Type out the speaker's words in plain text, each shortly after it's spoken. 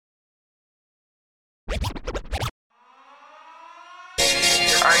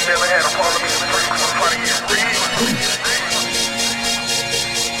I ain't never had a problem in the street 'cause I'm trying to get rich.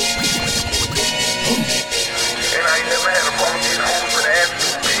 And I ain't never had a problem getting hoes for the ass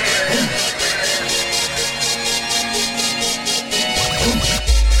too big.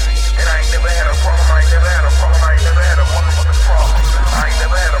 And I ain't never had a problem, I ain't never had a problem, I ain't never had a motherfucking problem. I ain't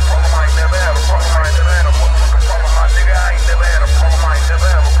never had a problem, I ain't never had a problem, I ain't never had a motherfucking problem, my nigga. I ain't never had a problem, I ain't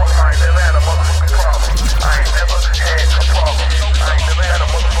never had a problem, I ain't never had a motherfucking problem. I ain't never had a problem, I ain't never had a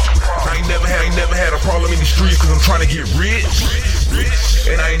motherfucking problem. I ain't never had a problem in the streets 'cause I'm trying to get rich.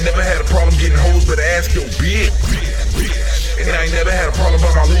 And I ain't never had a problem getting hoes, but ask your bitch. And I ain't never had a problem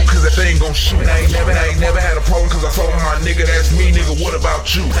by my loot 'cause that thing gon' shoot. And I ain't never had a problem 'cause I told my nigga that's me, nigga, what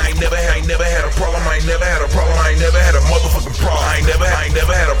about you? I ain't never had a problem, I ain't never had a problem, I ain't never had a motherfucking problem. I ain't never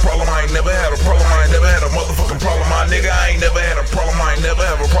had a problem, I ain't never had a problem, I ain't never had a motherfucking problem. My nigga, I ain't never had a problem, I ain't never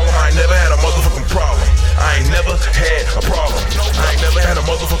have a problem, I ain't never had a motherfucking problem. I ain't never had a problem, I ain't never had a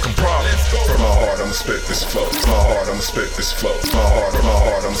motherfucking problem. From my heart, I'ma spit this flow. My heart, I'ma spit this flow. My heart,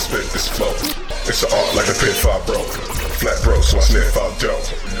 I'ma spit this flow. It's an art like a pit 5 bro. Flat bro, so I sniff out dope.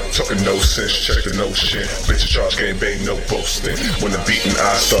 Talking no sense, check the no shit. Bitch, charge game, babe, no boasting. When the beating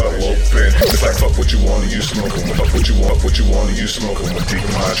eyes start open, it's like fuck what you want, you smoking. Fuck what you want, you smoking. When deep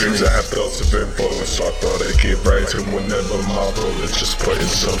in my dreams, I have thoughts of it blowing. So I thought I'd get right to whenever my role is just putting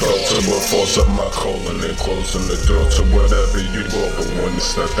some thought to what force up my colon and closing the door to whatever you want. But when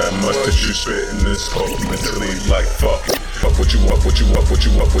it's not that much that you spit in this hole, mentally like fuck. Fuck what you want, you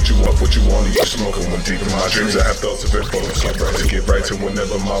smoking. When deep in my dreams, I have thoughts of it blowing. So I thought I'd get right to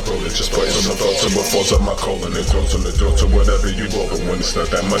whenever my role is just putting some thought to what force up my colon and closing the door to whatever you want. But when it's not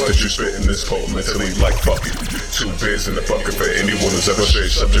that much that you spit in this hole, mentally like fuck it. 2 beers in the bucket for anyone who's ever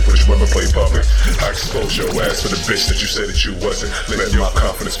straight subject, but you ever play puppet. I expose your ass for the bitch that you said that you wasn't. Let my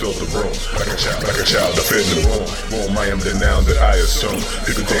confidence fill the room like a child up in the womb. I am the noun that I assume.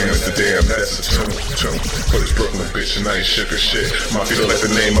 People damn is the damn, that's a tune. But it's Brooklyn, bitch, and I ain't shook or shit. My feet are like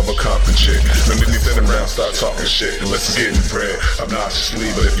the name of a Compton chick. Let me leave that around, start talking shit. Unless it's getting bread,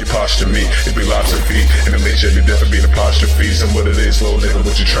 obnoxiously. But if you posture me, it'd be lots of feet. And it makes every death be an apostrophes. And what it is, low nigga,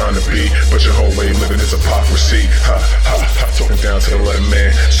 what you trying to be. But your whole way of living is hypocrisy. Talking down to the letter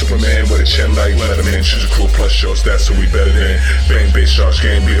man. Superman with a chin like Letterman. Choose a crew plus shorts, that's who we better than. Bang, bitch, sharks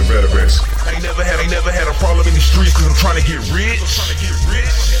game, be the veterans. I ain't never had a problem in the streets 'cause I'm trying to get rich.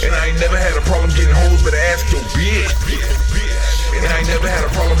 And I ain't never had a problem getting hoes, but ask your bitch. And I ain't never had a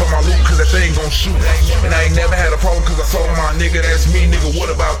problem by my loot 'cause that thing gon' shoot. And I ain't never had a problem 'cause I told my nigga that's me, nigga, what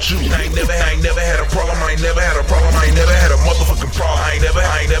about you? I ain't never had a problem, I ain't never had a problem, I ain't never had a motherfucking problem. I ain't never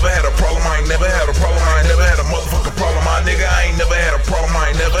had a problem, I ain't never had a problem, I ain't never had a motherfucking problem. My nigga, I ain't never had a problem, I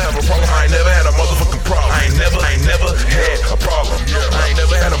ain't never have a problem, I ain't never had a motherfucking problem. I ain't never had a problem, I ain't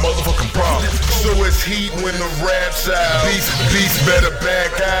never had a motherfucking problem. So it's heat when the rap's out. Beef better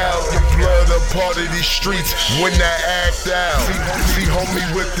back out. The blood a part of these streets when I act out. See homie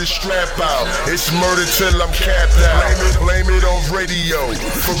with the strap out. It's murder till I'm capped out. Blame it on radio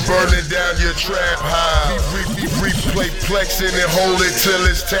for burning down your trap house. Replay plexing and hold it till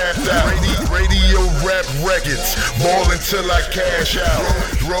it's tapped out. Radio rap records, ballin' till I cash out.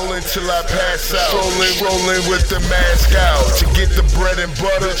 Rollin' till I pass out. Rolling with the mask out. To get the bread and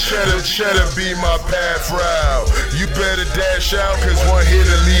butter, cheddar be my path route. You better dash out, 'cause one here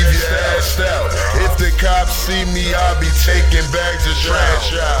to leave you stashed out. If the cops see me, I'll be taking bags of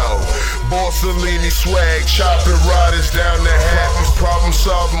trash out. Borsellini swag, chopping riders down the hat. Problem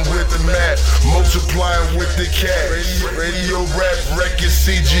solving with the mat, multiplying with the cat. Radio rap records,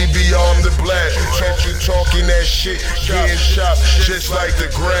 CGB on the blast. Talking that shit, getting chopped just like the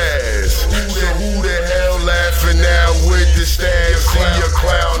grass. So who the hell laughing now with the stash? See your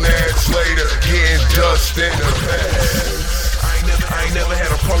clown ass later, getting dust in the past. I ain't never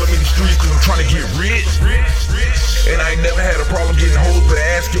had a problem in the streets 'cause I'm trying to get rich. And I ain't never had a problem getting hoes, but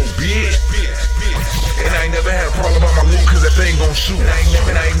ask your bitch. And I ain't never had a problem by my loot 'cause that thing gon' shoot.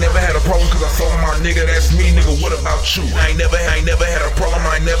 And I ain't never had a problem 'cause I told my nigga that's me, nigga, what about you? I ain't never had a problem,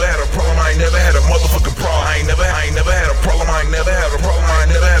 I ain't never had a problem, I ain't never had a motherfucking problem. I ain't never had a problem, I ain't never had a problem, I ain't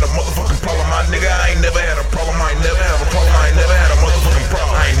never had a motherfucking problem. My nigga, I ain't never had a problem, I ain't never have a problem, I ain't never had a motherfucking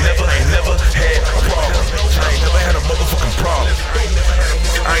problem. I ain't never had a problem, I ain't never had a motherfucking problem.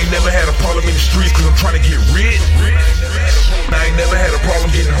 I ain't never had a problem in the streets 'cause I'm trying to get rich. And I ain't never had a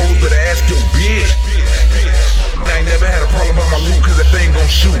problem getting hoes, but ask your bitch. And I ain't never had a problem by my loot 'cause that thing gon'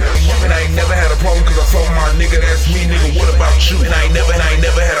 shoot. And I ain't never had a problem 'cause I problem, my nigga, that's me, nigga, what about you? And I ain't never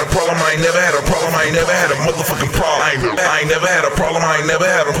had a problem, I ain't never had a problem, I ain't never had a motherfucking problem. I ain't never had a problem, I ain't never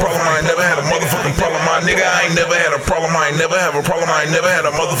had a problem, I ain't never had a motherfucking problem, my nigga, I ain't never had a problem, I ain't never have a problem, I ain't never had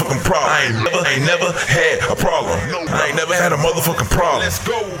a motherfucking problem. I ain't never had a problem. I ain't never had a motherfucking problem. Let's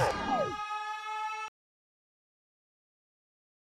go.